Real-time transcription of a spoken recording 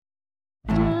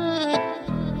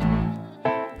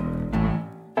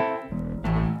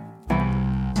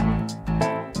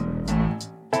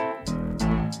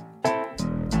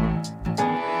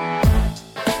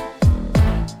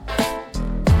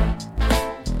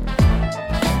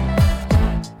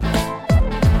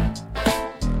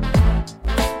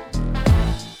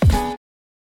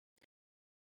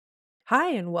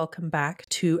Hi, and welcome back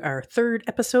to our third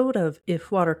episode of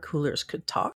If Water Coolers Could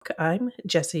Talk. I'm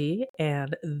Jessie,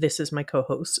 and this is my co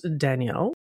host,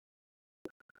 Danielle.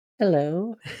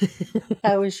 Hello.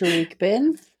 How has your week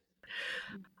been?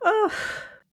 Oh,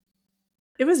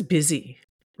 it was busy,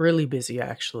 really busy,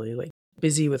 actually. Like,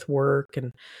 busy with work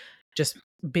and just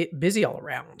busy all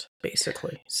around,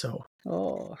 basically. So,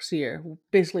 Oh, so you're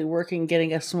basically working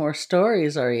getting us some more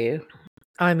stories, are you?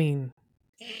 I mean,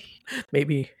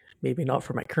 maybe not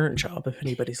for my current job if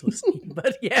anybody's listening,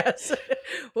 but yes,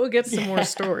 we'll get some more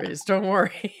stories. Don't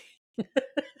worry.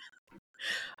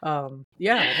 No,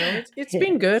 it's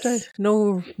been good. Yes.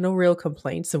 No real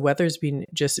complaints. The weather's been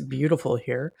just beautiful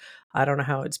here. I don't know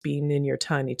how it's been in your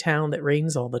tiny town that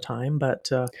rains all the time,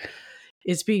 but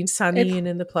it's been It, sunny and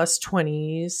in the plus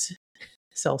 20s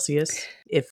Celsius,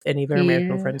 if any of our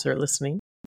American yeah, friends are listening.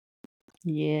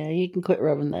 yeah, you can quit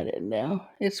rubbing that in now.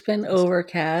 It's been Yes.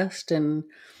 overcast and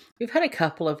we've had a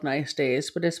couple of nice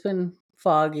days, but it's been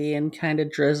foggy and kind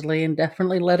of drizzly and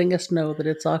definitely letting us know that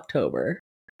it's October.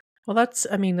 Well,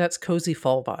 that's cozy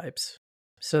fall vibes.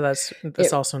 So that's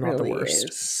It also not the really worst.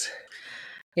 is.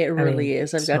 It I mean, really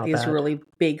is. I've it's got not these bad. really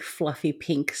big, fluffy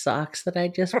pink socks that I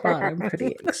just bought. I'm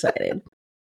pretty excited.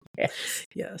 Yes.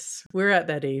 Yes. We're at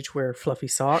that age where fluffy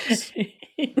socks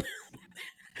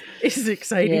is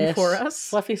exciting for Yes, us.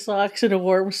 fluffy socks and a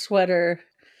warm sweater.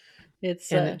 And it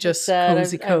It's just sad.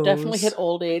 cozy I've definitely hit cozy.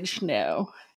 old age now.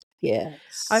 I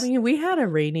Yes. mean, we had a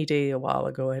rainy day a while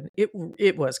ago, and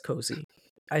it was cozy,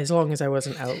 as long as I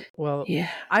wasn't out. Well, Yeah.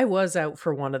 I was out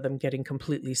for one of them, getting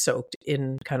completely soaked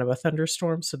in kind of a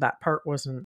thunderstorm, so that part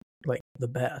wasn't like the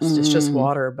best. It's just Mm.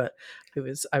 water, but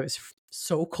I was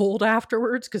so cold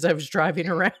afterwards because I was driving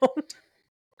around.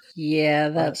 Yeah,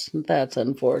 But that's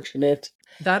unfortunate.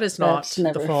 that is That's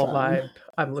not the never fall fun. vibe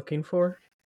I'm looking for,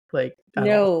 like at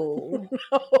all.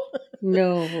 No.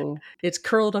 No. No. It's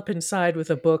curled up inside with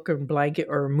a book or blanket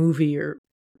or a movie or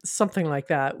something like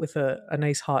that with a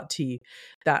nice hot tea.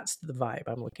 That's the vibe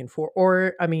I'm looking for.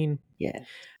 Or, I mean, Yeah.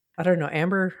 I don't know.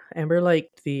 Amber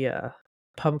liked the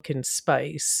pumpkin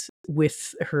spice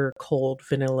with her cold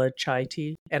vanilla chai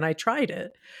tea, and I tried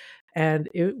it, and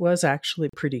it was actually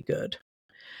pretty good.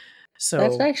 That's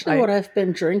So actually what I've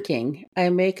been drinking. I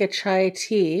make a chai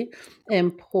tea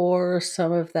and pour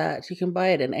some of that. You can buy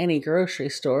it in any grocery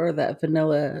store, that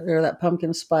vanilla or that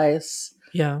pumpkin spice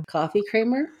yeah, coffee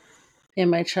creamer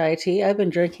in my chai tea. I've been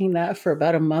drinking that for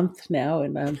about a month now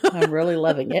and I'm really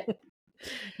loving it.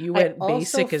 you I went also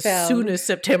basic as soon found as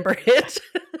September hit.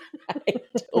 I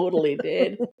totally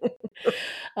did.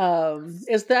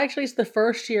 It's the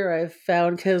first year I've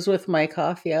found because with my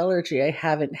coffee allergy, I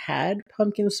haven't had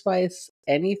pumpkin spice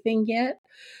anything yet.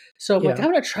 So I'm like, Yeah.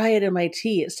 I'm gonna try it in my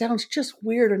tea. It sounds just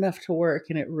weird enough to work,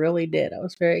 and it really did. I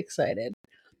was very excited.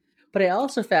 But I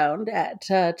also found at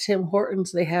Tim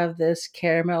Hortons they have this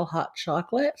caramel hot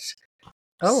chocolate.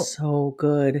 Oh, So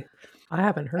good. I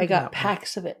haven't I heard of got that one.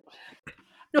 packs of it.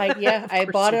 Of I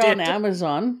course bought you it on did.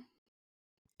 Amazon.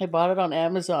 I bought it on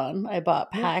Amazon. I bought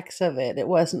Yeah, packs of it. It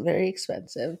wasn't very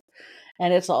expensive,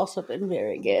 and it's also been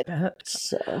very good. bet.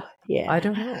 So I yeah.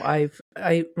 don't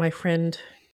know. My friend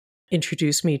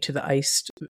introduced me to the iced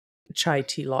chai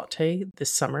tea latte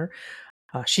this summer.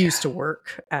 She used to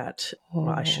work at Oh,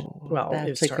 it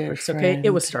was that's a good Starbucks. Okay, it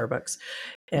was friend. Starbucks,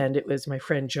 and it was my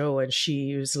friend Joe, and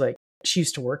she was like, she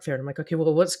used to work there, and I'm like, okay,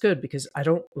 well, what's good because I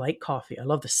don't like coffee. I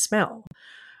love the smell.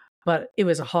 But it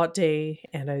was a hot day,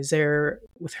 and I was there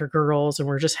with her girls, and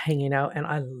we're just hanging out, and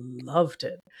I loved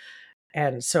it.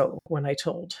 And so when I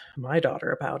told my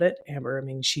daughter about it, Amber, I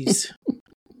mean, she's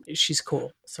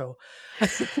cool. So,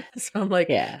 so I'm like,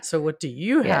 Yeah, so what do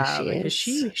you yeah, have? she Because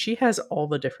is. she has all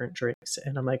the different drinks,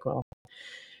 and I'm like, well,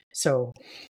 so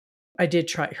I did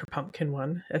try her pumpkin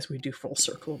one, as we do full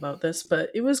circle about this,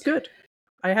 but it was good.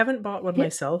 I haven't bought one Yeah,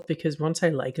 myself because once I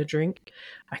like a drink,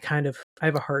 I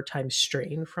have a hard time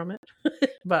straying from it.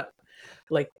 But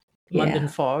like London yeah.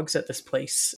 Fogs at this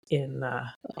place in the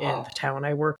Oh, town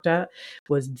I worked at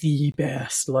was the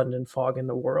best London Fog in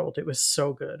the world. It was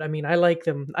so good. I mean, I like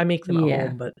them. I make them at yeah.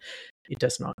 home, but it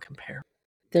does not compare.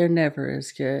 They're never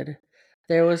as good.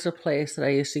 There was a place that I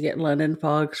used to get London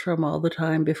fogs from all the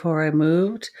time before I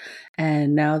moved,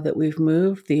 and now that we've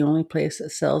moved, the only place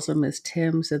that sells them is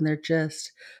Tim's, and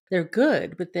they're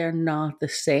good, but they're not the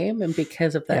same. And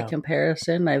because of that Yeah.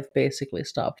 comparison, I've basically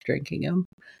stopped drinking them.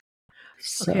 Okay,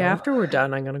 So. after we're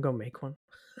done, I'm gonna go make one.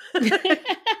 I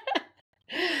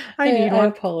need I one.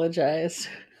 apologize.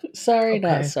 Sorry,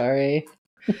 not Okay. sorry.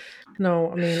 No,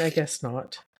 I mean, I guess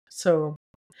not. So,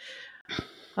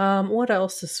 what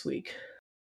else this week?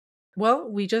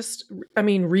 Well, I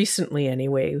mean, recently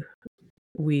anyway,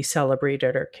 we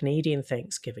celebrated our Canadian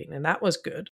Thanksgiving, and that was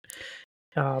good.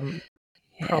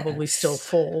 Probably still Yes.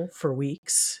 full for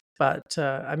weeks, but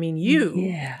I mean,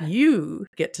 Yeah. you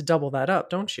get to double that up,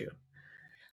 don't you?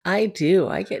 I do.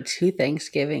 I get 2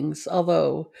 Thanksgivings,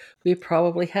 although we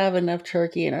probably have enough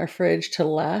turkey in our fridge to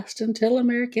last until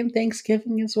American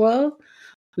Thanksgiving as well.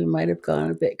 We might have gone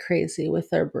a bit crazy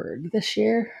with our bird this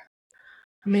year.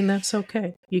 I mean, that's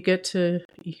okay. You get to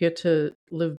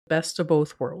live best of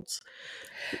both worlds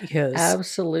because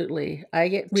Absolutely. I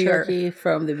get we are. turkey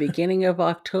from the beginning of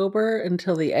October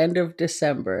until the end of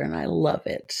December, and I love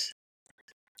it.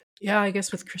 Yeah, I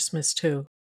guess with Christmas too.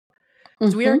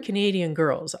 Because we are Hmm. Canadian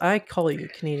girls. I call you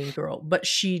Canadian girl, but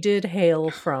she did hail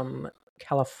from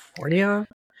California.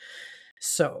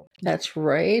 So That's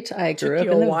right. I it took grew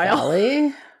you up a in a while.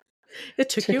 valley. It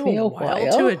took Took you a me a while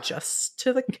to while. adjust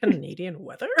to the Canadian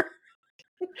weather.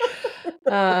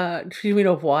 You mean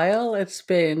a while? It's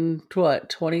been what,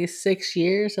 26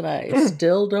 years, and I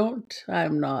still don't. I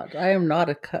am not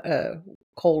a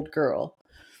cold girl.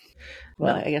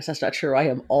 Well, No, I guess that's not true. I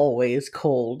am always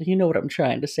cold. You know what I'm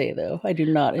trying to say, though. I do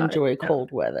not enjoy yeah,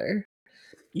 cold weather.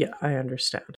 yeah, I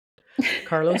understand.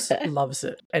 Carlos loves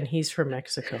it, and he's from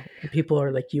Mexico. And people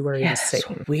are like, "You are Yes,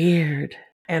 insane," weird.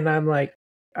 and I'm like,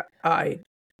 "I,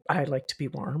 I like to be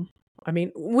warm. I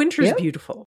mean, winter's Yep.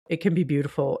 beautiful. It can be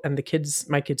beautiful, and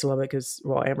my kids love it because,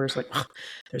 well, Amber's like, "Oh,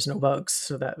 there's no bugs,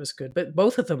 so that was good." But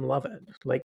both of them love it.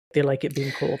 Like they like it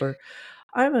being colder.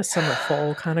 I'm a summer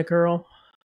fall kind of girl,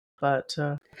 but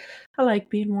I like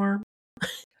being warm.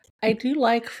 I do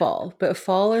like fall, but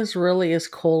fall is really as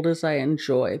cold as I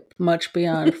enjoy, much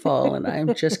beyond fall, and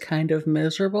I'm just kind of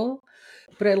miserable.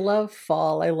 But I love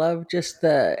fall. I love just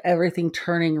the everything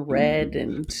turning red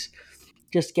and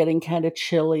just getting kind of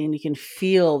chilly, and you can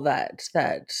feel that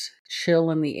chill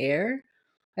in the air.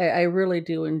 I really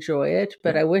do enjoy it,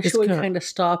 but Yeah, I wish it's it would good. kind of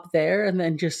stop there and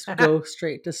then just go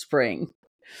straight to spring.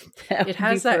 That It would be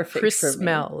has that perfect crisp for me.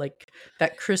 smell, like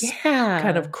that crisp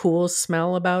kind of Yeah. cool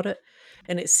smell about it,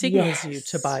 and it signals you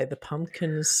to Yes. buy the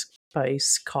pumpkin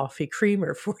spice coffee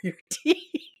creamer for your tea.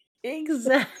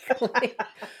 Exactly.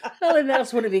 Well, and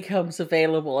that's when it becomes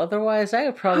available. Otherwise, I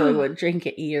probably would drink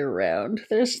it year round.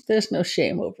 There's no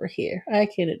shame over here. I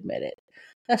can admit it.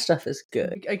 That stuff is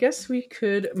good. I guess we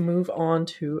could move on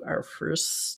to our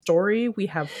first story. We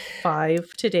have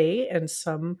 5 today, and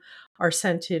some are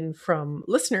sent in from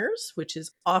listeners, which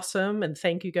is awesome. And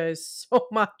thank you guys so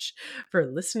much for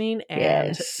listening and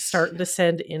Yes. starting to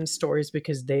send in stories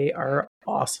because they are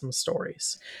awesome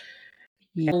stories.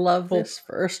 I love Well, this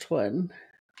first one.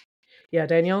 yeah,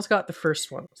 Danielle's got the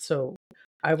first one, so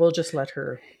I will just let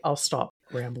her. I'll stop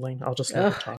rambling. I'll just let her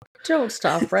Ugh, talk. don't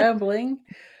stop rambling.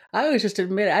 I was just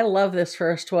admit I love this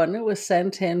first one. It was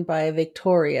sent in by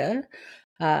Victoria.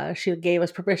 She gave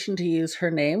us permission to use her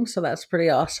name, so that's pretty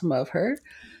awesome of her.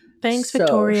 Thanks, So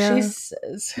Victoria.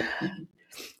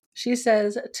 she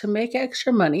says, to make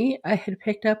extra money, I had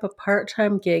picked up a part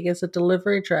time gig as a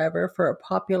delivery driver for a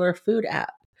popular food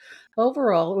app.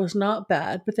 Overall, it was not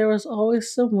bad, but there was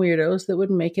always some weirdos that would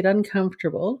make it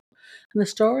uncomfortable. And the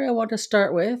story I want to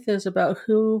start with is about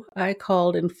who I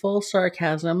called in full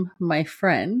sarcasm my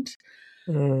friend.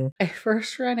 Mm. I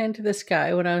first ran into this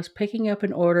guy when I was picking up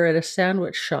an order at a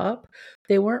sandwich shop.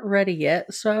 They weren't ready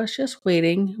yet, so I was just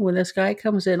waiting when this guy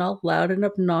comes in all loud and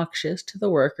obnoxious to the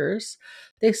workers.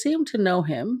 They seemed to know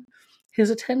him. His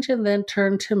attention then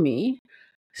turned to me.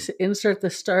 Insert the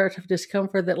start of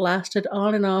discomfort that lasted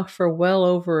on and off for well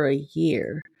over a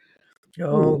year.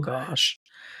 Oh Ooh, gosh,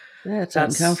 that's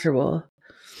that's uncomfortable.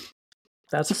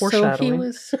 So he foreshadowing.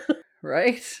 was,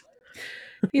 right?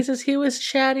 He says he was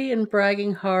chatty and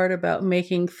bragging hard about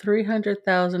making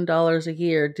 $300,000 a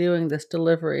year doing this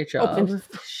delivery Oh, job.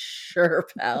 Sure,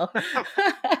 pal.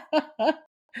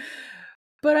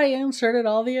 But I inserted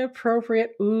all the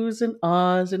appropriate oohs and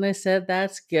ahs and I said,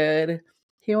 that's good.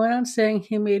 He went on saying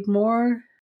he made more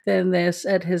than this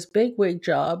at his bigwig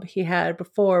job he had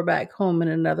before back home in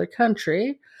another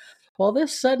country. While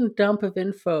this sudden dump of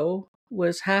info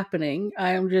was happening,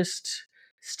 I am just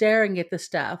staring at the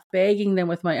staff, begging them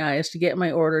with my eyes to get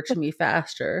my order to me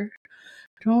faster.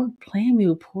 Don't blame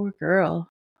you, poor girl.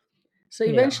 So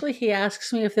yeah. eventually he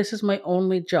asks me if this is my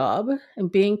only job,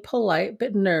 and being polite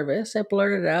but nervous, I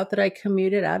blurted out that I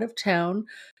commuted out of town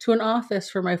to an office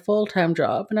for my full time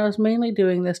job, and I was mainly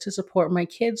doing this to support my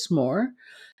kids more.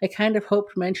 I kind of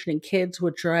hoped mentioning kids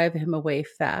would drive him away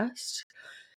fast.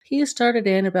 He started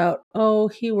in about, oh,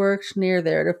 he worked near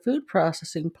there at a food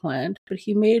processing plant, but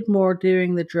he made more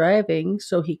doing the driving,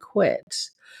 so he quit.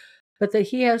 But that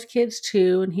he has kids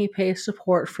too and he pays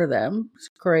support for them. It's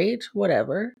great,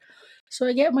 whatever. So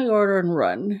I get my order and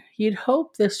run. You'd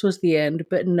hope this was the end,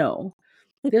 but no.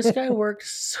 This guy worked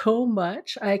so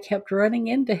much, I kept running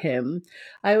into him.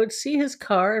 I would see his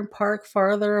car and park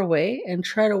farther away and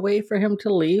try to wait for him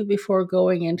to leave before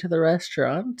going into the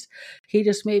restaurant. He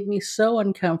just made me so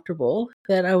uncomfortable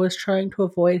that I was trying to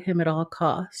avoid him at all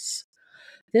costs.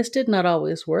 This did not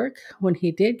always work. When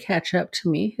he did catch up to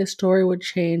me, his story would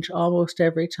change almost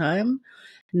every time.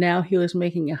 Now he was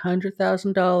making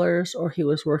 $100,000, or he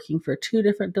was working for two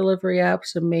different delivery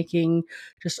apps and making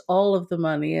just all of the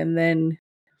money, and then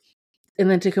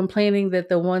to complaining that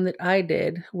the one that I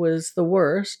did was the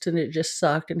worst and it just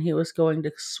sucked and he was going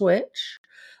to switch.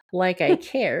 Like I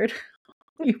cared.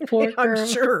 You poor I'm girl.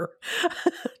 sure.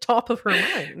 Top of her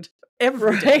mind.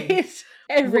 Every day. Right?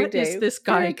 Every What day. is this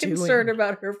guy Very concerned doing?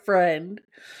 about her friend.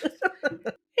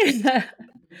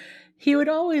 He would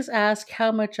always ask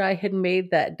how much I had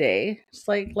made that day. It's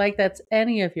like that's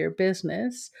any of your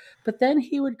business. But then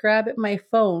he would grab at my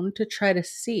phone to try to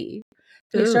see.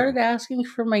 He Ooh. started asking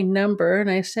for my number, and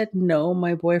I said no,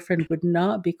 my boyfriend would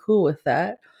not be cool with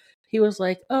that. He was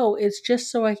like, "Oh, it's just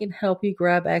so I can help you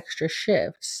grab extra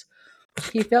shifts."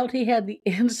 He felt he had the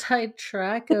inside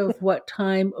track of what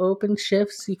time open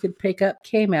shifts you could pick up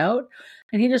came out,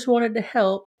 and he just wanted to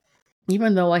help,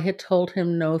 even though I had told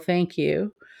him no, thank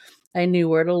you. I knew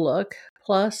where to look.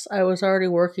 Plus, I was already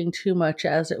working too much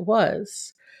as it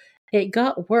was. It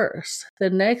got worse. The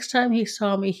next time he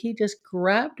saw me, he just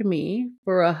grabbed me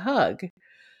for a hug.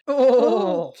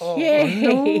 Oh,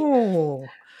 Okay. no.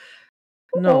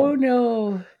 Oh No.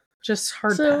 no. Just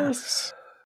hard So, pass.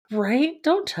 right?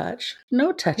 Don't touch. No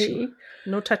Ew. touchy.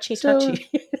 No touchy So, touchy.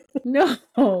 no.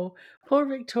 Poor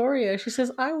Victoria. She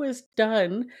says, I was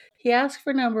done. He asked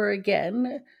for number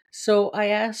again. So I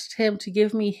asked him to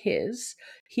give me his.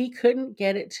 He couldn't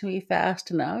get it to me fast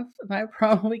enough, and I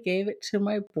probably gave it to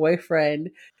my boyfriend.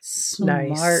 Smart.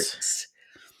 Nice.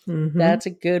 Mm-hmm. That's a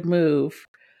good move.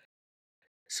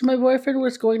 So my boyfriend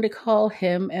was going to call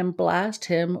him and blast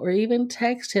him or even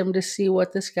text him to see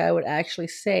what this guy would actually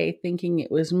say, thinking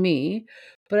it was me,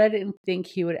 but I didn't think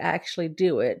he would actually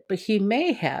do it, but he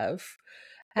may have.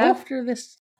 Oh, After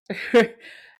this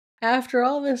After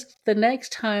all this, the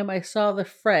next time I saw the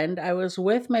friend, I was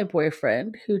with my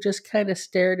boyfriend, who just kind of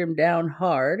stared him down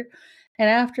hard. And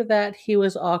after that, he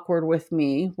was awkward with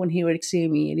me when he would see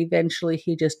me, and eventually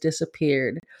he just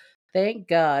disappeared. Thank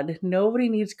God. Nobody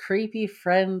needs creepy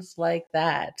friends like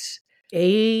that. That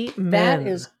amen.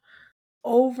 is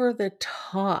over the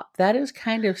top. That is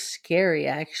kind of scary,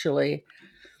 actually.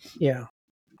 Yeah.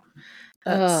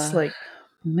 That's Oh, like,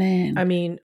 I man.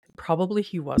 mean, probably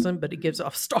he wasn't, but it gives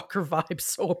off stalker vibes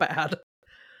so bad.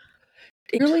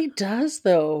 It really does,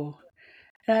 though.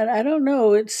 And I don't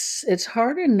know. It's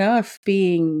hard enough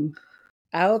being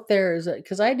out there as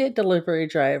because I did delivery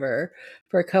driver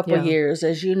for a couple Yeah. years.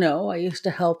 As you know, I used to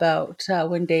help out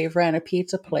when Dave ran a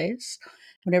pizza place.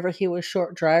 Whenever he was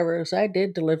short drivers, I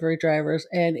did delivery drivers,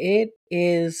 and it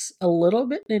is a little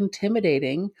bit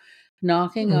intimidating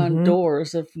knocking on Mm-hmm.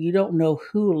 doors if you don't know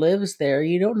who lives there.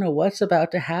 You don't know what's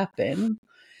about to happen.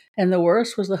 And the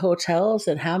worst was the hotels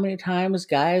and how many times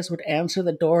guys would answer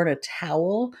the door in a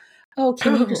towel. Oh,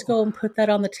 can you just Oh, go and put that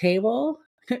on the table?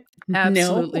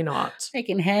 absolutely No, not. I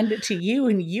can hand it to you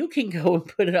and you can go and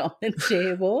put it on the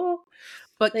table.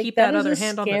 But Like, keep that that is other a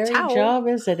hand on the scary towel. job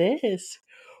as it is.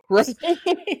 Right?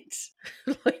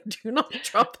 Like, do not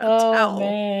drop that Oh, towel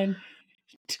man.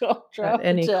 Don't at drop the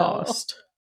any towel. cost.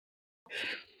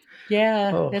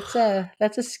 Yeah, Oh,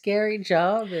 that's a scary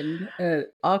job, and an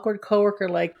awkward coworker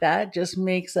like that just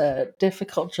makes a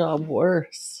difficult job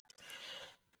worse.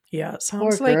 yeah. It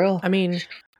Poor sounds like, girl. I mean,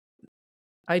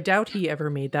 I doubt he ever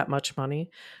made that much money,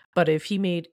 but if he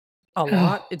made a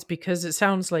lot, Oh, it's because it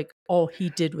sounds like all he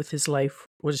did with his life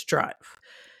was drive.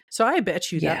 So I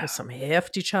bet you that yeah. was some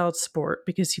hefty child support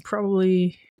because he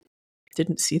probably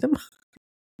didn't see them.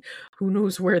 Who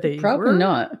knows where they Probably were?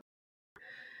 not.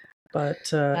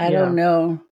 But I don't yeah,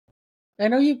 know. I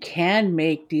know you can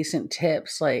make decent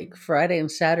tips like Friday and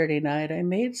Saturday night. I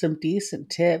made some decent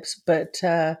tips, but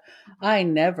I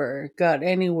never got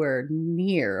anywhere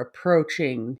near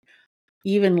approaching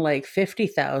even like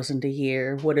 50,000 a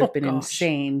year would have oh been gosh,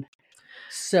 insane. yeah.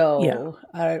 So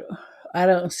I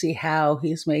don't see how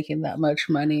he's making that much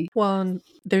money. Well, and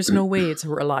there's no way it's a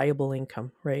reliable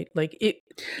income, right? Like it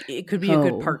could be a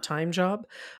good Oh, part-time job,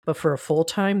 but for a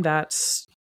full-time, that's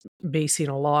basing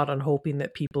a lot on hoping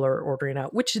that people are ordering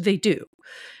out, which they do.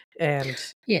 And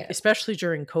yeah. especially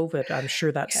during COVID, I'm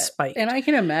sure that Yeah. And spiked. I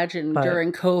can imagine But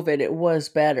during COVID it was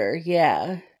better.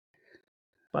 Yeah.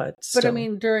 but But I still.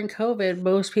 mean, during COVID,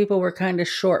 most people were kind of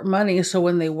short money. So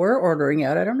when they were ordering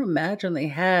out, I don't imagine they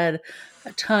had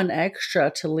a ton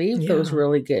extra to leave those Yeah,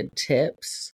 really good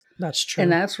tips. that's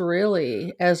And true. that's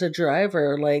really, as a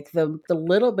driver, like the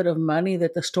little bit of money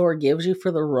that the store gives you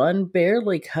for the run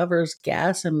barely covers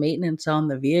gas and maintenance on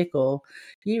the vehicle.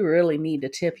 You really need to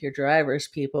tip your drivers,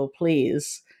 people,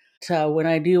 please. So when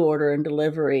I do order and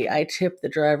delivery, I tip the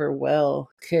driver well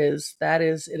because that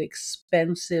is an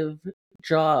expensive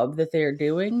job that they're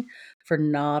doing for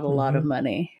not a lot of Hmm.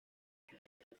 money.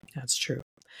 That's true.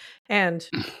 And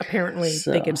apparently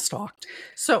they get So, stalked.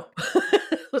 So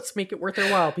let's make it worth their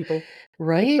while, people.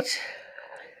 right? Okay.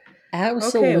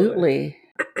 Absolutely.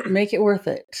 Make it worth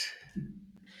it.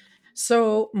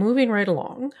 So moving right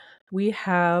along, we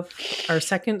have our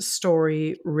second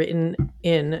story written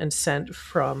in and sent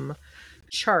from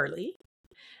Charlie.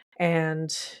 And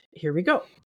here we go.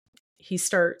 He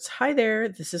starts, "Hi there,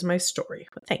 this is my story."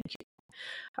 Well, thank you.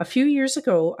 "A few years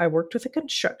ago, I worked with a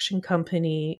construction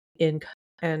company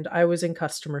and I was in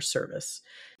customer service.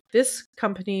 This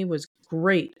company was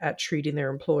great at treating their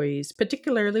employees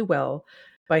particularly well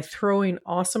by throwing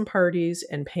awesome parties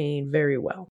and paying very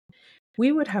well.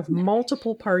 We would have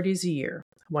multiple parties a year,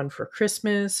 one for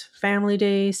Christmas, Family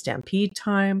Day, Stampede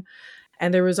Time,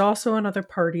 and there was also another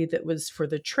party that was for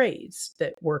the trades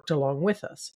that worked along with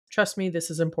us. Trust me,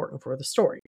 this is important for the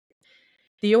story.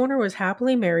 The owner was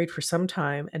happily married for some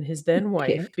time, and his then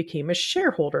Okay. wife became a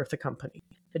shareholder of the company,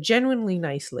 a genuinely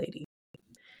nice lady.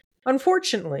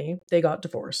 Unfortunately, they got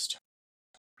divorced,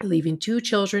 leaving 2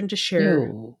 children to share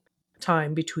Ew.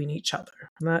 time between each other.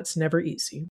 And that's never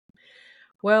easy.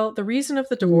 Well, the reason of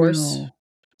the divorce, No.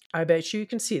 I bet you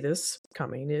can see this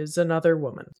coming, is another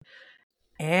woman.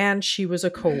 And she was a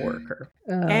coworker.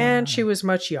 And she Uh, was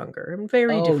much younger and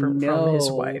very oh different from his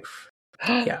no. wife.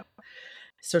 Yeah.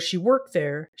 So she worked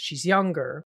there. She's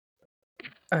younger.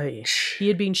 He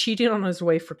had been cheating on his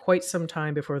wife for quite some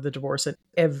time before the divorce, and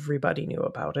everybody knew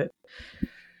about it.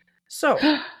 So,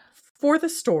 for the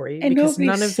story, And because nobody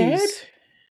none of said? these,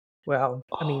 well,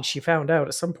 I mean, Oh, she found out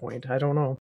at some point. I don't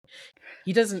know.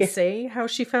 He doesn't yeah. say how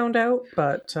she found out,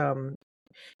 but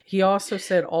he also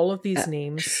said all of these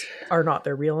names are not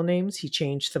their real names. He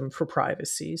changed them for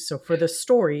privacy. So, for the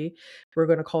story, we're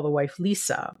going to call the wife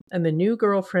Lisa, and the new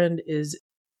girlfriend is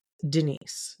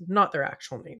Denise. Not their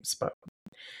actual names, but.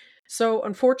 So,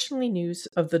 unfortunately, news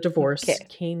of the divorce Okay.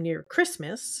 came near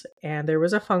Christmas, and there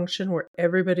was a function where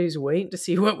everybody's waiting to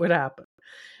see what would happen.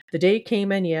 The day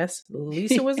came, and yes,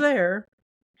 Lisa was there,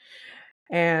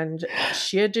 and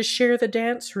she had to share the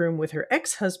dance room with her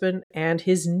ex husband and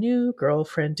his new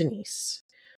girlfriend, Denise.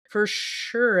 For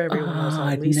sure, everyone was Oh,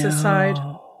 on Lisa's side.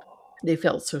 no. They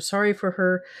felt so sorry for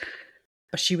her,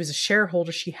 but she was a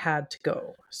shareholder. She had to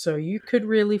go. So you could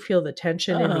really feel the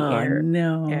tension in the Oh, air,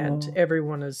 and no.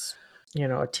 everyone is,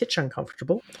 a titch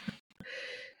uncomfortable.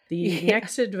 The Yeah.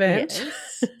 next event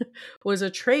Yes. was a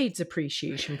trades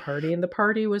appreciation party, and the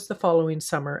party was the following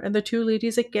summer, and the two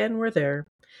ladies again were there.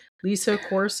 Lisa, of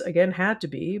course, again had to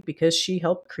be because she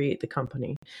helped create the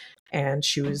company, and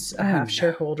she was a Oh, half no.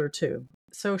 shareholder too.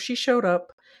 So she showed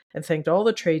up and thanked all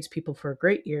the tradespeople for a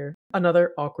great year.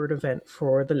 Another awkward event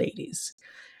for the ladies.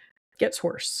 Gets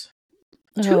worse.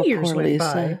 Two Oh, years poor went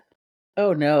by, Lisa.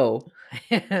 Oh, no.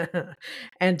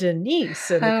 and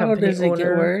Denise and the How company does it get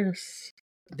owner, worse?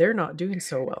 they're not doing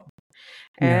so well.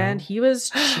 And No. he was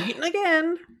cheating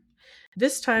again,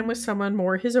 this time with someone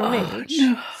more his own Oh, age,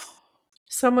 no.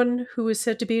 someone who is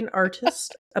said to be an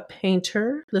artist, a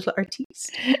painter, little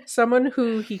artiste, someone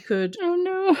who he could Oh,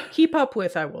 no. keep up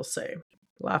with, I will say.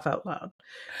 Laugh out loud.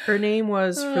 Her name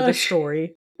was, for Oh, the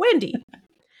story, Wendy.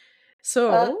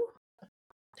 So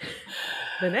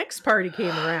the next party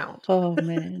came around. oh,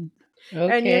 man.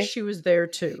 And yes, Okay. she was there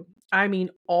too. I mean,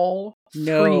 all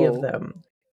three of No. them.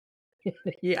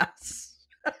 Yes.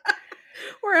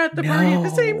 We're at the party at the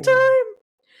same No. time.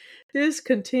 This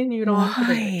continued on for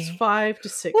the next Why? 5 to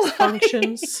 6 Why?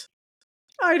 functions.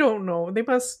 I don't know. They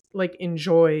must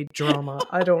enjoy drama.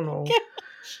 I don't know.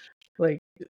 Like,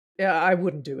 yeah, I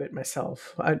wouldn't do it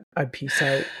myself. I'd peace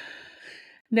out. I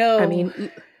No, mean,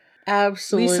 Lisa,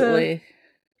 absolutely.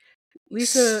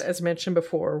 Lisa, as mentioned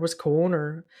before, was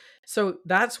co-owner, so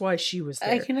that's why she was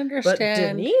I there. can But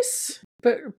understand. Denise,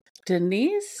 But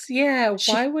Denise, yeah, why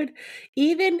she, would,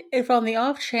 even if on the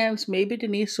off chance maybe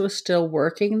Denise was still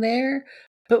working there,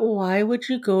 but why would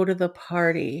you go to the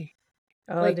party?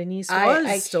 Like, Denise I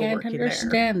was still can't working there.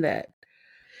 understand that.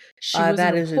 She was an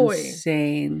That is employee.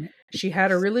 insane. She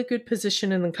had a really good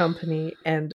position in the company,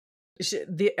 and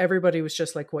everybody was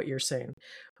just like what you're saying.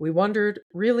 We wondered,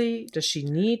 really, does she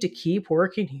need to keep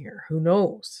working here? Who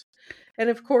knows? And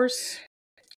of course,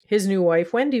 his new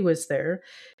wife, Wendy, was there.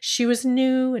 She was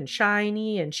new and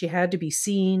shiny and she had to be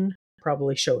seen,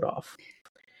 probably showed off.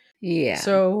 Yeah.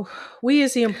 So we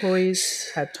as the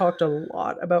employees had talked a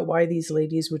lot about why these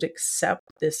ladies would accept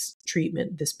this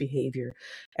treatment, this behavior,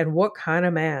 and what kind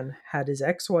of man had his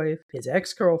ex-wife, his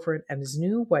ex-girlfriend, and his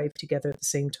new wife together at the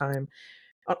same time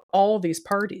at all these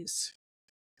parties.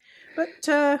 But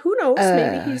who knows?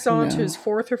 Maybe he's on to his No.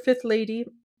 fourth or fifth lady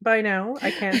by now.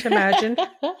 I can't imagine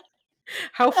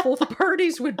how full the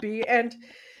parties would be. And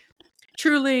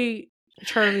truly,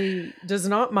 Charlie does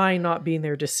not mind not being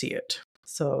there to see it.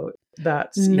 So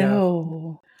that's,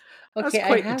 No. that's Okay, I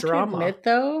quite the have to drama. admit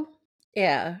though,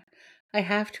 yeah, I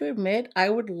have to admit I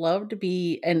would love to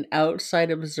be an outside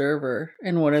observer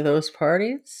in one of those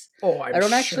parties. Oh, I I'm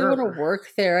don't actually want to sure. work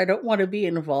there. I don't want to be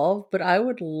involved, but I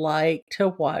would like to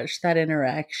watch that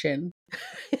interaction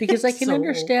because I It's can so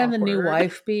understand the new awkward.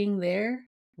 wife being there,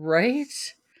 right?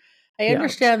 I Yeah.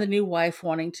 understand the new wife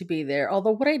wanting to be there.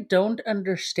 Although what I don't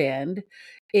understand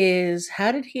is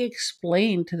how did he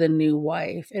explain to the new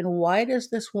wife and why does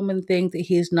this woman think that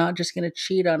he's not just going to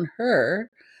cheat on her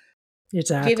given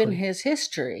Exactly. his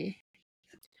history?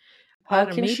 I How don't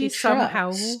know, can she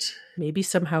trust? maybe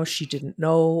somehow she didn't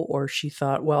know, or she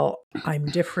thought, well, I'm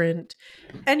different.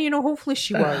 And, hopefully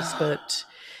she was, but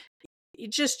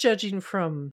just judging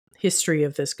from history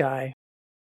of this guy,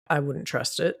 I wouldn't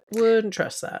trust it. Wouldn't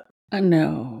trust that.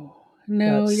 No.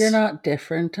 No, you're That's, not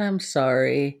different. I'm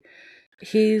sorry.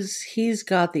 He's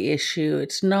got the issue.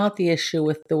 It's not the issue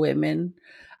with the women.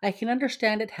 I can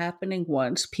understand it happening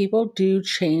once. People do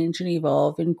change and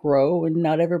evolve and grow, and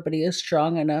not everybody is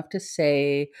strong enough to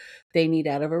say they need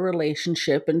out of a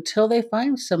relationship until they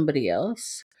find somebody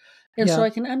else. And so yeah. I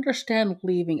can understand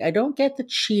leaving. I don't get the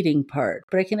cheating part,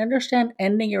 but I can understand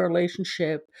ending a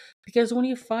relationship because when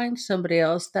you find somebody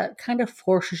else, that kind of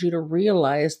forces you to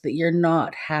realize that you're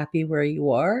not happy where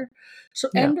you are. So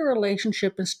Yeah. end a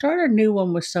relationship and start a new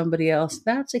one with somebody else.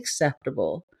 That's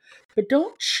acceptable. But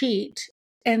don't cheat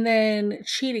and then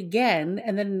cheat again.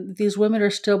 And then these women are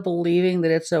still believing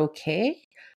that it's okay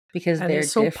because And they're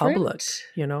it's so public,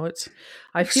 different.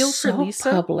 I feel for So Lisa,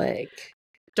 public.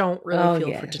 don't really Oh, feel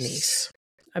for yes. Denise.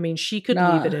 I mean, she could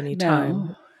leave at Nah, any no.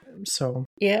 time. So,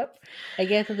 Yep. I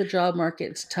get that the job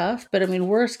market's tough, but I mean,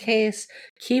 worst case,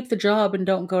 keep the job and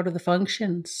don't go to the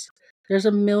functions. There's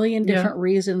a million yeah, different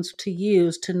reasons to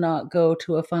use to not go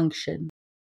to a function.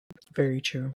 very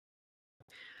true.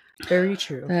 Very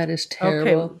true. That is Okay.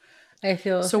 terrible. I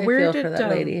feel So I where feel for did that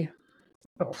lady.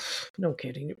 oh, no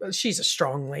kidding. She's a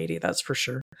strong lady, that's for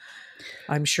sure.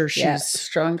 I'm sure Yeah, she's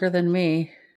stronger than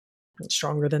me.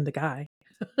 stronger than the guy.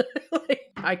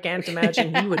 I can't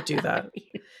imagine he would do that.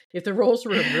 If the roles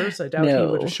were reversed, I doubt he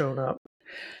would have No. shown up.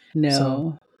 So,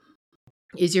 No.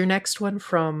 is your next one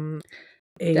from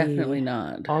Definitely a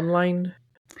not. online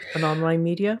an online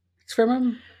media? It's from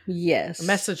a A yes.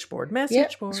 message board. Yep, Message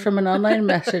it's board. from an online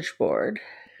message board.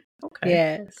 Okay.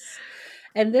 Yes.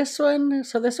 And this one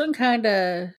kind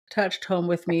of touched home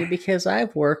with me because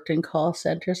I've worked in call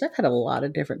centers. I've had a lot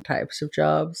of different types of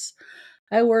jobs.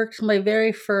 My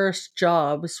very first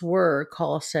jobs were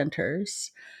call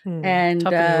centers. And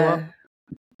Toughen you up.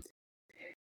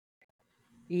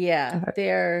 yeah, Uh,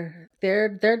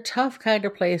 they're tough kind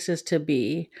of places to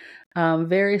be.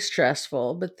 Very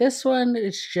stressful, but this one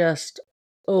is just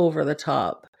over the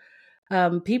top.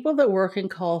 People that work in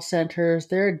call centers,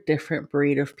 they're a different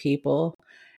breed of people,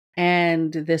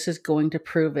 and this is going to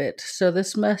prove it. So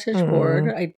this message board,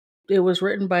 mm, it was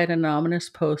written by an anonymous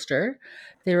poster.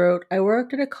 They wrote, "I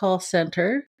worked at a call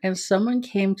center and someone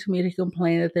came to me to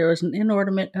complain that there was an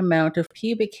inordinate amount of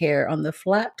pubic hair on the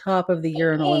flat top of the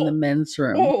urinal in the oh, men's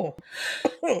room. oh.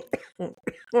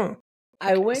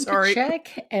 I Okay, went to sorry.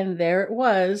 check and there it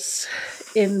was.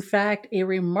 In fact, a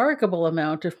remarkable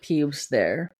amount of pubes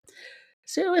there.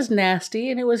 So it was nasty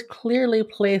and it was clearly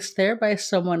placed there by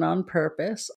someone on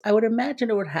purpose. I would imagine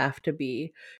it would have to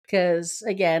be because,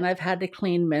 again, I've had to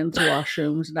clean men's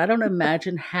washrooms and I don't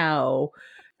imagine how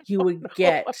you would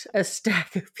get a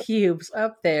stack of pubes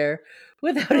up there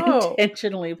without Oh,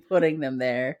 intentionally putting them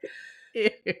there. ew.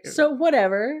 So,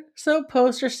 whatever. So,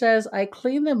 poster says, I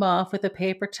cleaned them off with a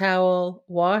paper towel,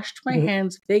 washed my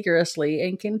hands vigorously,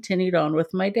 and continued on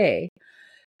with my day.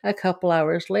 A couple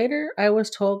hours later, I was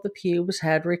told the pubes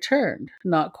had returned.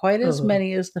 Not quite as Oh,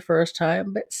 many as the first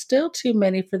time, but still too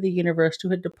many for the universe to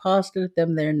have deposited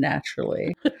them there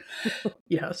naturally.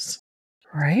 yes.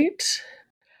 Right?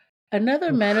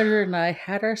 Another Oof. manager and I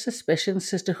had our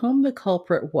suspicions as to whom the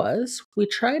culprit was. We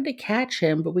tried to catch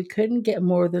him, but we couldn't get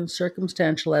more than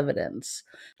circumstantial evidence,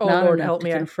 Oh, not Lord, enough help to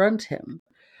me. confront him.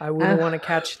 I wouldn't Uh, want to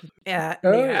catch that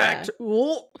in the oh, act. yeah.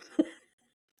 Ooh.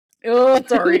 Oh,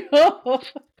 Sorry. no.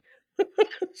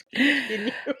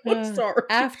 Continue. I'm sorry.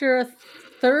 After a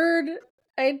third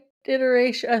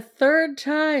iteration, a third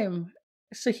time,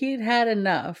 so he'd had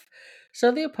enough. So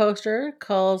the poster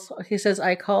calls, he says,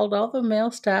 I called all the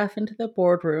male staff into the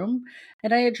boardroom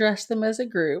and I addressed them as a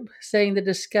group, saying the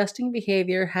disgusting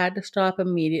behavior had to stop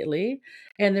immediately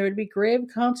and there would be grave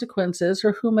consequences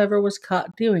for whomever was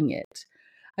caught doing it.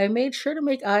 I made sure to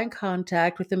make eye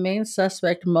contact with the main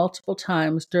suspect multiple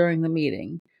times during the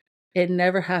meeting. It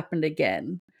never happened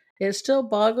again. It still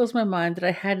boggles my mind that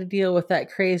I had to deal with that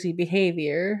crazy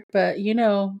behavior, but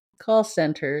call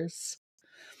centers.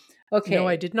 No, I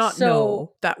Okay, did not so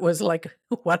know that was like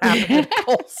what happened at a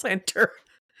call center.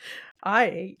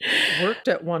 I worked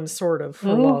at one sort of for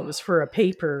a while. It was for a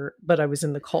paper, but I was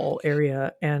in the call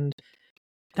area, and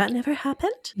that never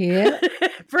happened. yeah,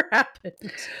 Never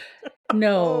happened.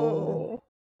 no. Oh.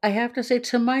 I have to say,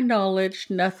 to my knowledge,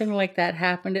 nothing like that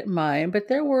happened at mine, but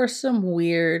there were some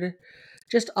weird,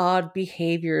 just odd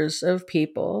behaviors of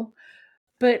people.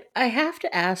 But I have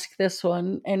to ask this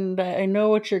one, and I know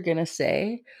what you're going to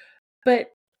say,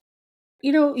 but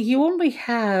you only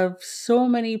have so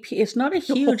many it's not a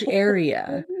huge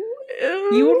area.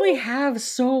 You only have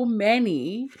so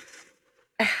many.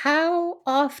 How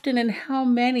often and how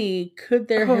many could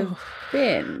there have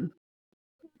been?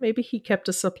 Maybe he kept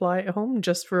a supply at home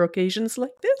just for occasions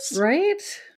like this. Right?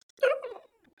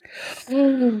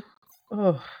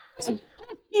 Oh,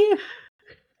 Yeah.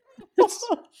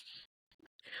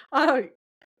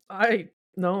 I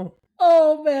no.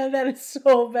 Oh man, that is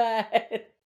so bad.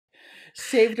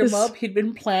 Saved him This, up. He'd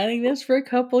been planning this for a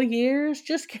couple years,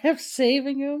 just kept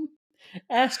saving him.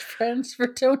 Asked friends for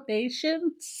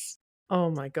donations. oh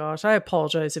my gosh, I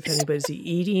apologize if anybody's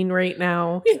eating right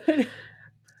now.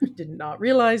 Did not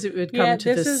realize it would come Yeah,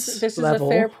 to this is level.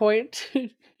 a fair point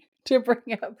to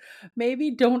bring up.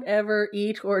 Maybe don't ever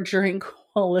eat or drink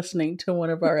while listening to one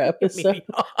of our episodes. Maybe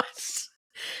not.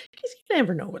 Because you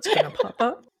never know what's going to pop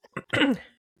up.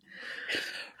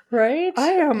 Right?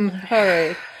 All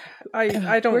right.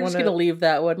 I don't We're want just gonna leave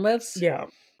that one. Let's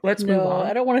move on.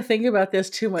 I don't want to think about this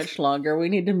too much longer. We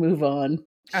need to move on.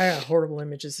 I have horrible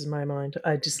images in my mind.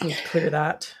 I just need to clear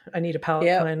that. I need a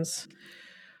palate cleanse.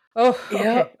 Oh,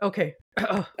 okay. Okay,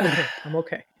 I'm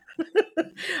okay.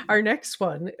 Our next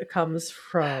one comes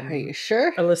from Are you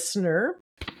sure? a listener.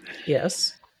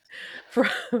 Yes. From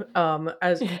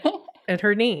and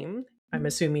her name, I'm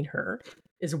assuming her,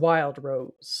 is Wild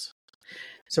Rose.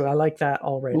 So I like that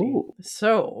already. Ooh.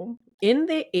 So in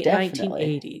the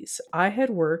Definitely. 1980s, I had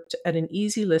worked at an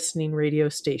easy listening radio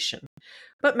station,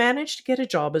 but managed to get a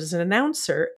job as an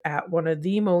announcer at one of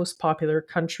the most popular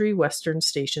country western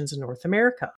stations in North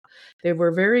America. There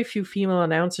were very few female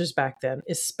announcers back then,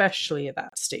 especially at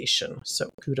that station. So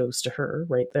kudos to her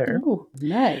right there. Ooh,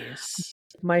 nice.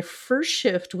 My first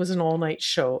shift was an all-night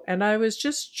show, and I was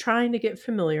just trying to get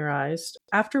familiarized.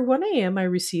 After 1 a.m., I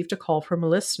received a call from a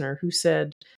listener who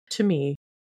said to me,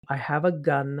 I have a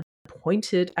gun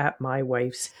pointed at my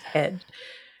wife's head,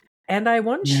 and I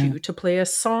want you to play a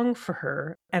song for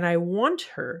her, and I want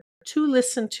her to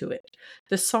listen to it.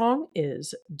 The song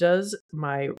is, Does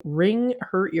My Ring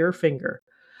Hurt Your Finger?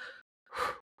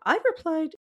 I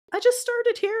replied, I just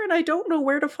started here and I don't know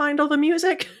where to find all the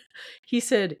music. He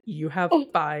said, You have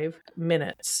 5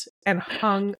 minutes, and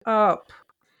hung up.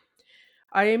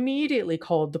 I immediately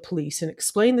called the police and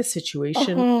explained the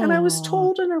situation, and I was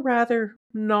told in a rather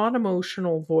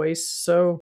non-emotional voice,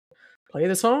 so play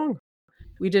the song.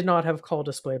 We did not have call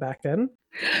display back then.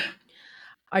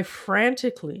 I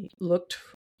frantically looked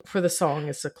for the song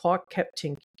as the clock kept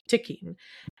ticking,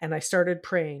 and I started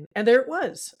praying, and there it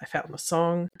was. I found the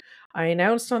song. I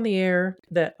announced on the air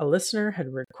that a listener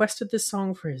had requested this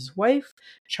song for his wife,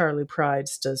 Charlie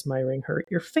Pride's Does My Ring Hurt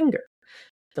Your Finger?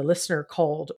 The listener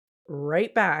called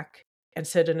right back and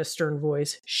said in a stern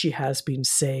voice, She has been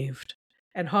saved,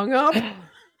 and hung up.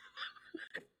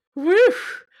 Woo!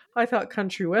 I thought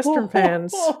country western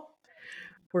fans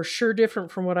were sure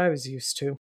different from what I was used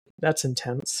to. That's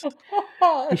intense.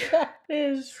 That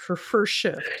is for first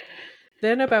shift.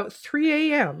 Then about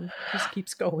 3 a.m., this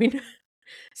keeps going,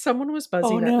 someone was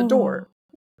buzzing at the door.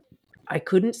 I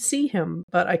couldn't see him,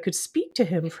 but I could speak to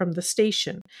him from the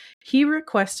station. He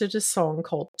requested a song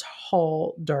called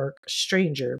Tall, Dark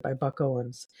Stranger by Buck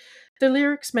Owens. The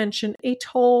lyrics mention a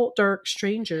tall, dark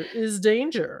stranger is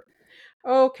danger.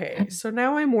 Okay, so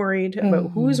now I'm worried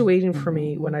about who is waiting for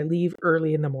me when I leave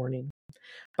early in the morning.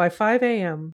 By 5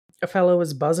 a.m., a fellow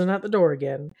was buzzing at the door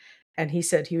again, and he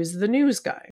said he was the news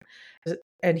guy.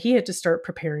 and he had to start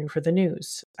preparing for the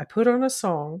news. I put on a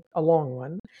song, a long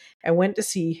one, and went to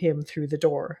see him through the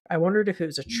door. I wondered if it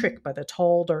was a trick by the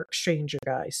tall, dark stranger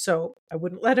guy, so I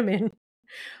wouldn't let him in.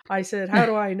 I said, "How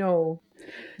do I know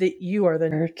that you are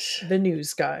Hurt. the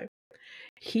news guy?"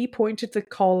 He pointed the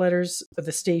call letters of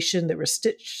the station that were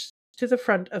stitched to the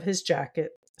front of his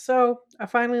jacket. So I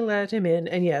finally let him in,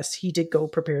 and yes, he did go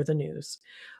prepare the news.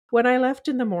 When I left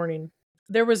in the morning,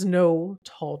 there was no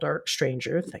tall, dark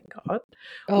stranger, thank God,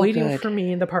 Oh, waiting good. for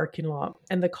me in the parking lot.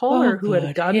 And the Oh, caller, who had a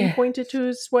good. gun Yeah. pointed to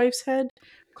his wife's head,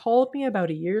 called me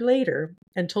about a year later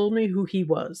and told me who he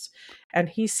was. And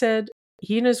he said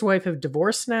he and his wife have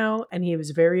divorced now, and he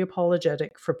was very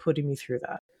apologetic for putting me through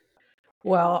that.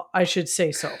 Well, I should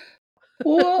say so.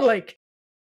 Well, Like,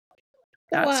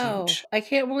 that's wow. huge. I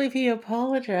can't believe he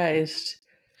apologized.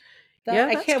 Yeah,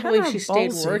 I that's can't kind believe she of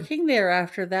stayed ballsy. working there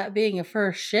after that being a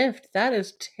first shift. That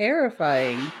is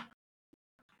terrifying.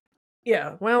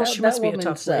 Yeah, well, she That must be a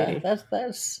tough woman's lady.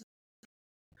 that's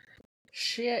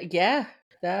shit. Yeah,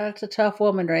 that's a tough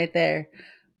woman right there.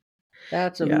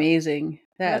 That's Yeah, amazing.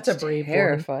 that's a That's brave woman.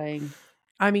 terrifying.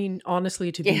 I mean,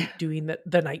 honestly, to Yeah, be doing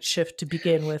the night shift to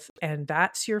begin with, and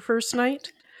that's your first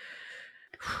night,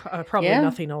 probably yeah.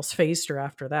 nothing else phased her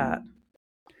after that.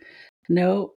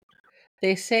 No,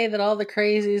 they say that all the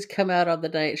crazies come out on the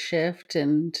night shift,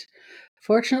 and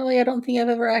fortunately, I don't think I've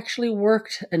ever actually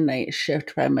worked a night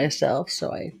shift by myself,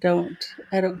 so I don't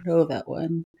know that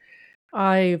one.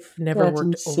 I've never That's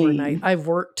worked overnight. insane. I've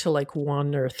worked till like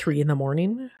 1 or 3 in the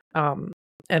morning,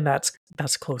 and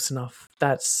that's close enough.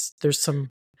 There's some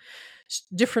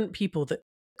different people that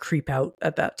creep out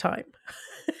at that time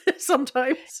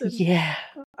sometimes, and Yeah,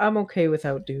 I'm okay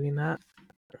without doing that.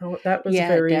 Oh,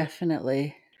 yeah,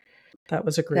 definitely. that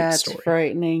was a great That's story.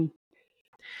 frightening.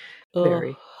 Oh,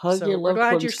 Very. hug So your we're loved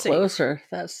glad you're ones safe. closer.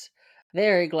 That's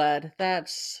very glad.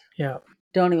 That's Yeah.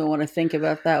 don't even want to think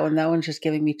about that one. That one's just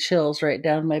giving me chills right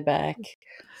down my back.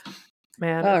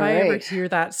 Man, if All I ever right. hear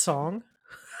that song,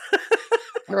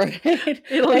 Right.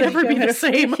 it'll I never think I'm be the gonna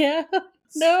same. freak out.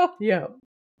 No. Yeah.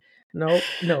 No,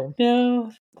 no.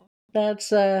 No.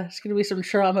 That's it's gonna be some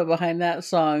trauma behind that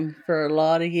song for a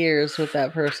lot of years with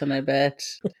that person, I bet.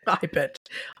 I bet.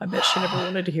 I bet she never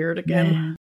wanted to hear it again.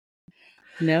 Man.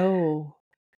 No.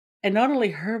 And not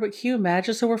only her, but can you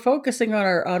imagine? So we're focusing on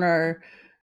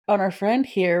our friend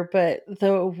here, but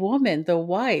the woman, the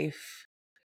wife,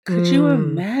 could you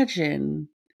Mm, imagine?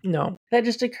 no. That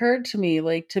just occurred to me,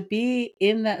 like to be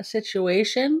in that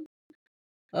situation.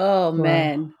 Oh Well,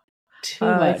 man, too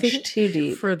I much, think too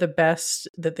deep. for the best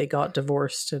that they got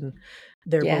divorced and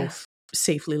they're Yeah. both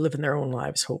safely living their own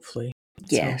lives, hopefully.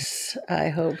 So, Yes, I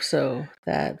hope so.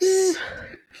 eh,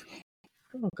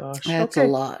 oh gosh. That's a Okay.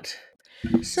 lot.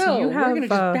 So you So we're gonna have,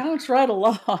 just bounce right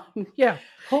along. yeah,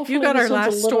 you Hopefully, got our this one's a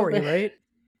last little story, bit. right?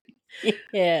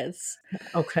 Yes.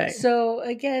 Okay. So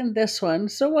again, this one.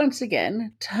 So once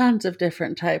again, tons of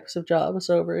different types of jobs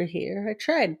over here. I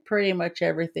tried pretty much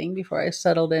everything before I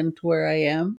settled into where I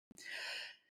am.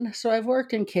 So I've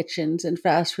worked in kitchens and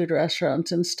fast food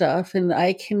restaurants and stuff, and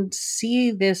I can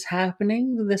see this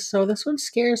happening. This one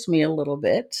scares me a little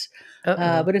bit,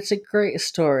 Uh-oh. but it's a great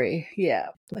story. Yeah,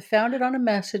 I found it on a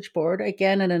message board.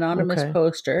 Again, an anonymous Okay.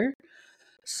 poster,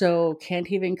 so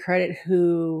can't even credit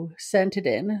who sent it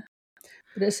in.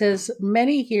 But it says,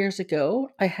 many years ago,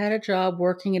 I had a job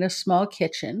working in a small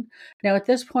kitchen. Now, at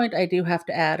this point, I do have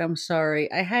to add, I'm sorry,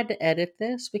 I had to edit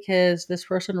this because this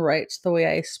person writes the way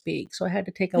I speak. So I had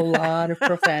to take a lot of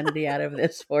profanity out of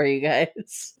this for you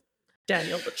guys.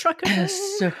 Daniel the trucker man.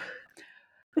 So,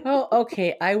 oh,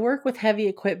 okay. I work with heavy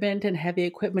equipment and heavy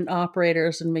equipment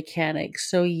operators and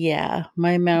mechanics. So, yeah,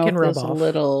 my You can mouth rub is a off.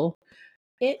 little.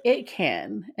 It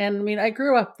can. And I mean, I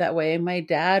grew up that way. My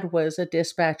dad was a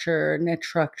dispatcher and a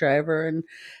truck driver, and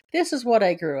this is what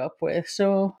I grew up with.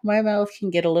 So my mouth can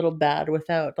get a little bad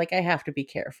without, like, I have to be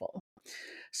careful.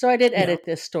 So I did Yeah. edit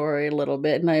this story a little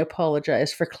bit, and I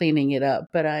apologize for cleaning it up,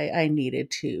 but I needed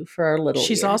to for our little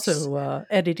She's ears. also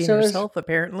editing So it's, herself,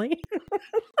 apparently.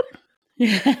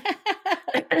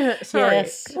 Sorry.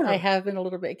 yes, I have been a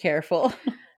little bit careful.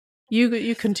 You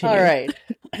All continue. right.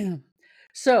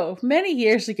 So many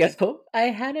years ago, I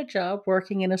had a job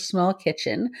working in a small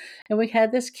kitchen, and we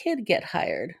had this kid get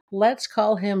hired. Let's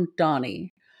call him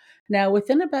Donnie. Now,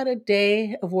 within about a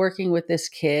day of working with this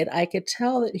kid, I could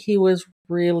tell that he was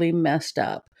really messed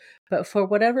up. But for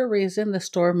whatever reason, the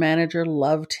store manager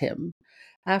loved him.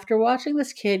 After watching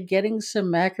this kid getting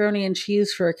some macaroni and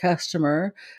cheese for a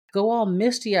customer, go all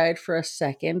misty eyed for a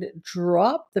second,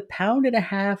 drop the pound and a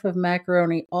half of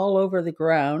macaroni all over the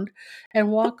ground, and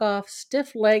walk off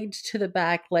stiff legged to the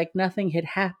back like nothing had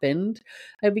happened,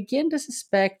 I begin to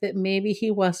suspect that maybe he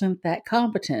wasn't that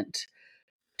competent.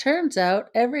 Turns out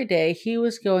every day he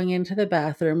was going into the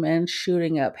bathroom and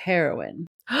shooting up heroin.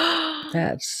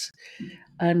 That's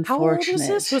How old was this?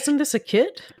 unfortunate. Wasn't this a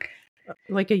kid?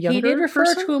 Like a He did younger refer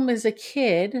person? to him as a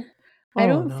kid. I Oh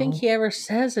don't think no. he ever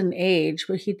says an age,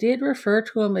 but he did refer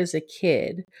to him as a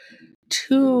kid.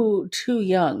 Too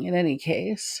young in any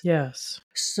case. Yes.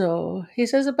 So he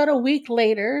says about a week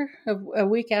later, a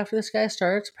week after this guy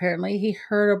starts, apparently he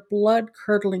heard a blood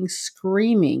curdling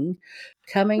screaming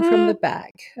coming from the Mm.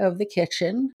 back of the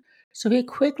kitchen. So he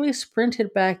quickly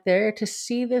sprinted back there to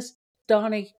see this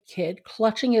Donnie kid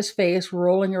clutching his face,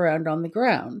 rolling around on the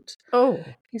ground. Oh.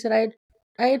 He said,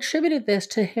 I attributed this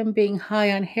to him being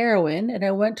high on heroin, and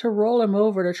I went to roll him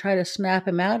over to try to snap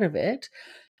him out of it.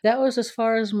 That was as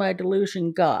far as my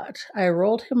delusion got. I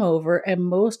rolled him over, and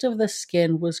most of the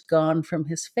skin was gone from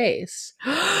his face.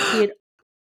 He had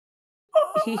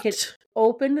he had What?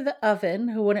 opened the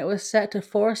oven when it was set to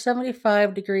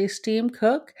 475 degrees steam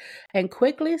cook and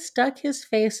quickly stuck his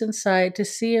face inside to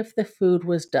see if the food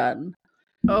was done.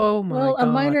 Oh my Well, a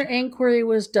minor god. inquiry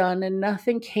was done and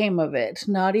nothing came of it,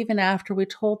 not even after we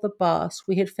told the boss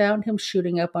we had found him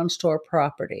shooting up on store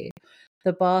property.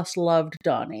 The boss loved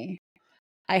Donnie.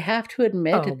 I have to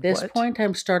admit, Oh, at this what? point,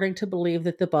 I'm starting to believe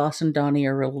that the boss and Donnie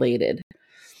are related.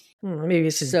 Maybe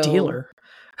it's his So, dealer.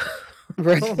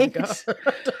 Oh my god.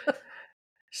 right?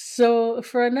 So,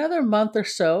 for another month or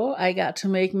so, I got to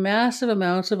make massive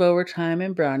amounts of overtime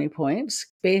and brownie points.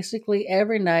 Basically,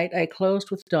 every night I closed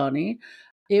with Donnie.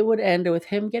 It would end with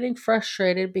him getting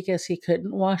frustrated because he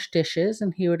couldn't wash dishes,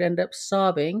 and he would end up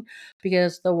sobbing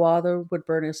because the water would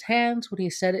burn his hands when he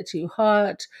set it too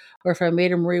hot, or if I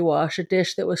made him rewash a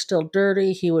dish that was still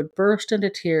dirty, he would burst into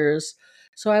tears.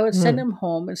 So I would send Hmm. him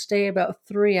home and stay about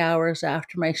 3 hours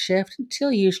after my shift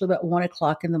until usually about 1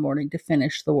 o'clock in the morning to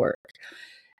finish the work.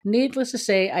 Needless to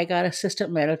say, I got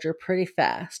assistant manager pretty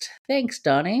fast. Thanks,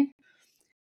 Donnie.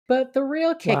 But the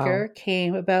real Wow. kicker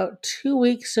came about 2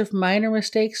 weeks of minor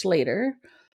mistakes later.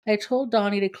 I told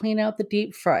Donnie to clean out the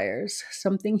deep fryers,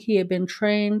 something he had been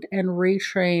trained and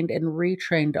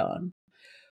retrained on.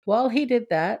 While he did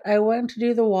that, I went to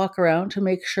do the walk around to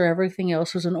make sure everything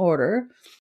else was in order.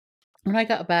 When I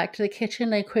got back to the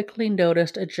kitchen, I quickly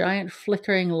noticed a giant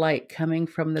flickering light coming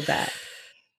from the back.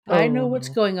 I know Oh what's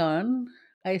no. going on.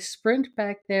 I sprint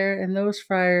back there, and those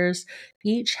fryers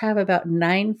each have about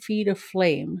 9 feet of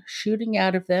flame shooting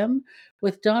out of them,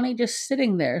 with Donnie just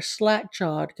sitting there, slack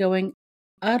jawed, going,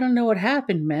 I don't know what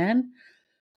happened, man.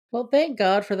 Well, thank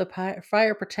God for the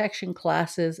fire protection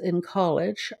classes in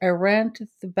college. I ran to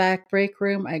the back break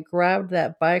room, I grabbed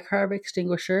that bicarb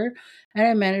extinguisher, and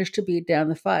I managed to beat down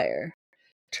the fire.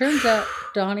 Turns out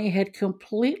Donnie had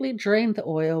completely drained the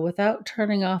oil without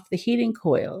turning off the heating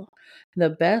coil. The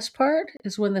best part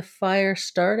is when the fire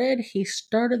started, he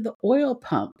started the oil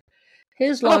pump.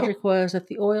 His Oh. logic was that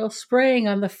the oil spraying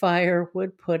on the fire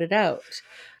would put it out.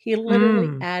 He literally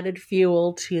Mm. added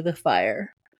fuel to the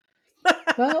fire.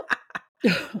 Well,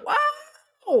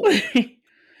 Wow. he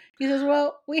says,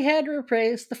 well, we had to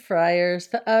replace the fryers,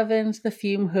 the ovens, the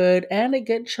fume hood, and a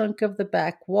good chunk of the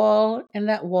back wall, and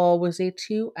that wall was a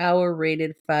 2-hour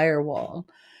rated firewall.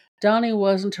 Donnie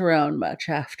wasn't around much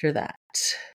after that.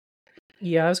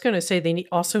 Yeah, I was going to say they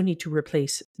also need to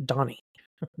replace Donnie,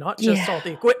 not just Yeah. all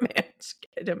the equipment.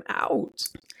 Get him out.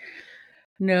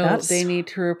 No, they That's need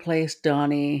to replace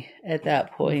Donnie at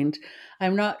that point.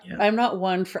 I'm not yeah. I'm not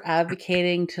one for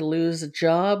advocating to lose a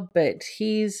job, but Well,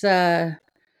 he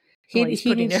he's he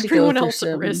putting needs to go everyone through else at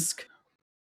some. risk.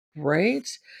 Right?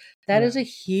 That Yeah. is a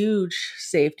huge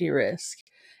safety risk.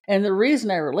 And the reason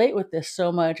I relate with this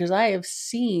so much is I have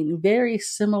seen very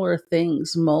similar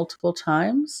things multiple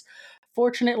times.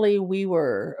 Fortunately, we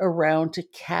were around to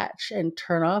catch and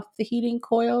turn off the heating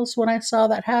coils when I saw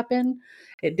that happen.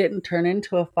 It didn't turn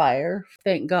into a fire,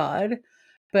 thank God.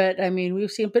 But I mean, we've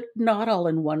seen, but not all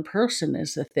in one person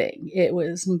is the thing. It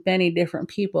was many different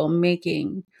people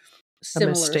making A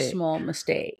similar mistake. small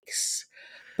mistakes,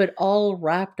 but all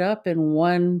wrapped up in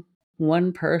one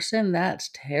person. That's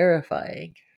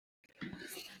terrifying.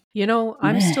 You know,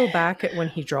 I'm Man. still back at when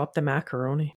he dropped the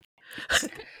macaroni.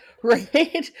 Right?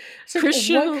 It's like, what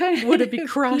Christian kind would be of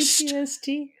crushed.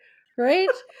 PTSD? Right?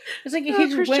 It's like he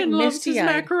just went Christian loves misty his eyed.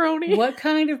 macaroni. What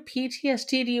kind of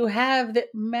PTSD do you have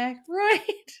that Mac?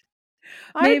 Right?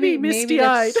 I'd be Maybe misty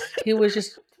eyed. that's he was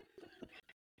just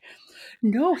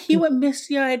No, he went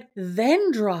misty-eyed,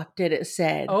 then dropped it, it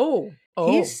said. Oh,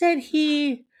 He said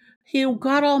he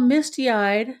got all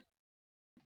misty-eyed,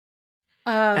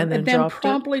 and then then dropped it.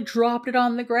 promptly dropped it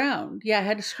on the ground. Yeah, I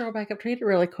had to scroll back up to read it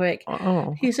really quick.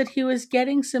 Oh, He said he was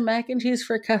getting some mac and cheese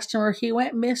for a customer. He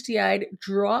went misty-eyed,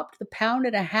 dropped the 1.5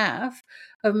 pounds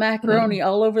of macaroni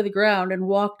all over the ground, and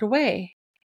walked away.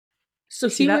 So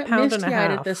See, he that went pound and a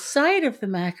misty-eyed at the half. sight of the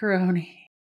macaroni.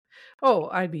 Oh,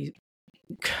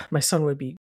 my son would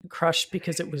be crushed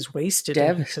because it was wasted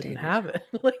and he couldn't Devastated. have it.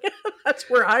 Like, that's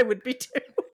where I would be too.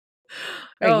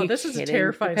 Are Oh, you this is a kidding?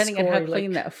 terrifying Depending story. on how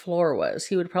clean that floor was,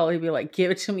 he would probably be like,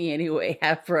 "Give it to me anyway,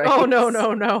 half price." Oh,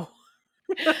 no.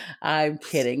 I'm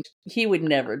kidding. He would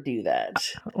never do that.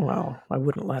 Well, I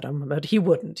wouldn't let him, but he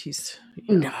wouldn't. He's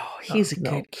No, he's a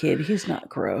good kid. He's not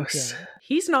gross. Yeah.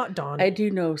 He's not Donnie. I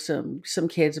do know some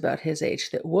kids about his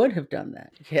age that would have done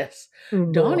that. Yes.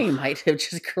 Donnie might have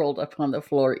just curled up on the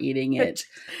floor eating it,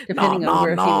 depending on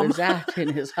where he was at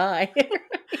in his high.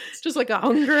 Just like a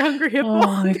hungry hippo.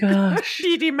 Oh my gosh.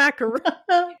 Eating macaroni.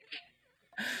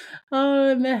 Oh,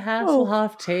 and the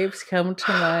Hasselhoff tapes come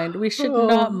to mind. We should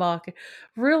not mock it.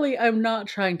 Really, I'm not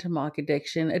trying to mock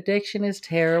addiction. Addiction is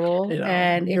terrible.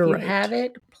 And if you have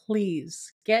it,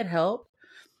 please get help.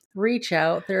 Reach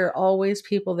out. There are always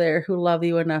people there who love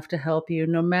you enough to help you,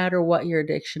 no matter what your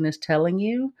addiction is telling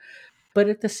you. But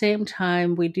at the same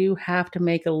time, we do have to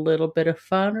make a little bit of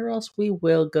fun, or else we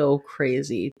will go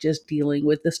crazy just dealing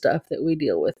with the stuff that we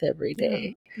deal with every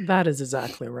day. Yeah, that is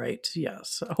exactly right.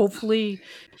 Yes. Hopefully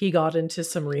he got into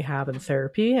some rehab and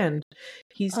therapy and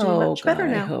he's doing much better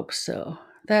now. I hope so.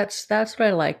 That's what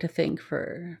I like to think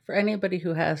for anybody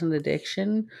who has an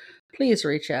addiction. Please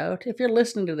reach out. If you're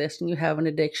listening to this and you have an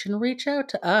addiction, reach out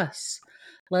to us.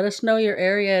 Let us know your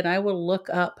area and I will look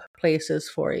up places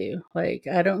for you. Like,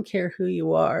 I don't care who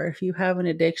you are. If you have an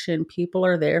addiction, people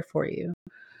are there for you.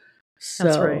 So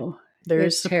that's right. There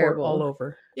is support terrible. all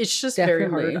over. It's just very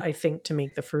hard, I think, to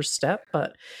make the first step.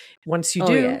 But once you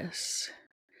do,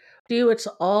 it's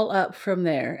all up from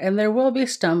there. And there will be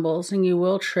stumbles and you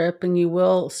will trip and you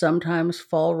will sometimes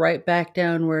fall right back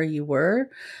down where you were.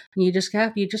 And you just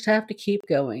have to keep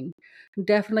going.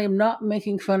 Definitely, I'm not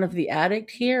making fun of the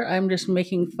addict here. I'm just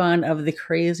making fun of the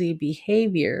crazy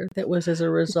behavior that was as a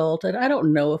result. And I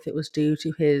don't know if it was due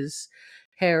to his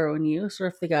heroin use or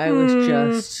if the guy was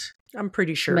just I'm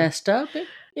pretty sure messed up.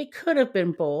 It could have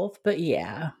been both, but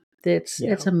it's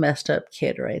a messed up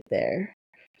kid right there.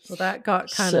 Well, that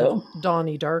got kind of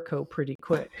Donnie Darko pretty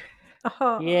quick.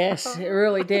 Yes, it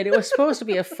really did. It was supposed to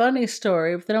be a funny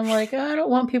story, but then I'm like, I don't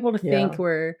want people to think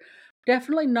we're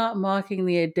definitely not mocking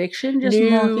the addiction, just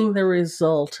mocking the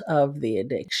result of the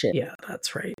addiction. Yeah,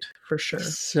 that's right. For sure.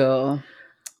 So,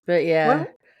 but yeah.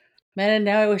 Man, and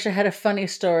now I wish I had a funny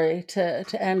story to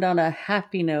end on a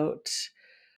happy note.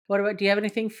 Do you have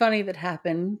anything funny that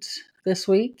happened this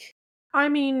week? I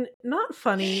mean, not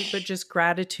funny, but just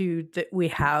gratitude that we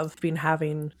have been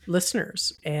having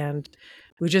listeners. And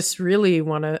we just really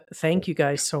want to thank you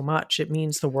guys so much. It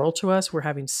means the world to us. We're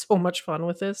having so much fun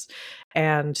with this.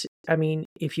 And I mean,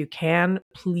 if you can,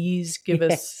 please give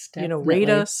us, rate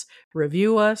us,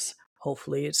 review us.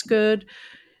 Hopefully it's good.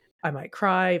 I might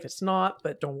cry if it's not,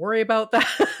 but don't worry about that.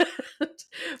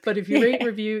 But if you rate,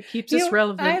 review, it keeps us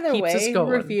relevant, keeps us going.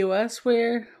 Review us.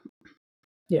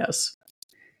 Yes.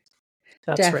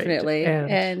 That's definitely.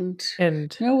 Right. And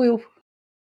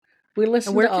we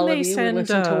listen to all of you. We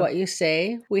listen to what you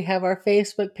say. We have our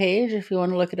Facebook page if you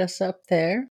want to look at us up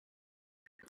there.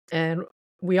 And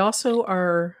we also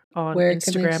are on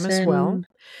Instagram as well.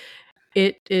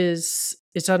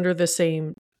 It's under the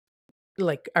same,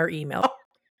 like our email.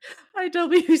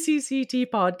 IWCCT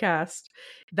podcast.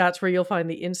 That's where you'll find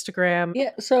the Instagram.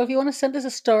 Yeah, so if you want to send us a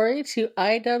story to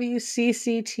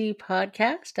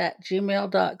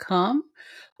IWCCTpodcast@gmail.com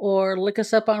or look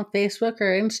us up on Facebook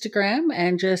or Instagram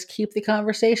and just keep the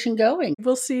conversation going.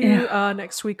 We'll see you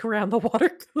next week around the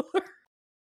water cooler.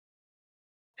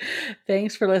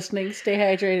 Thanks for listening. Stay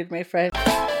hydrated, my friends.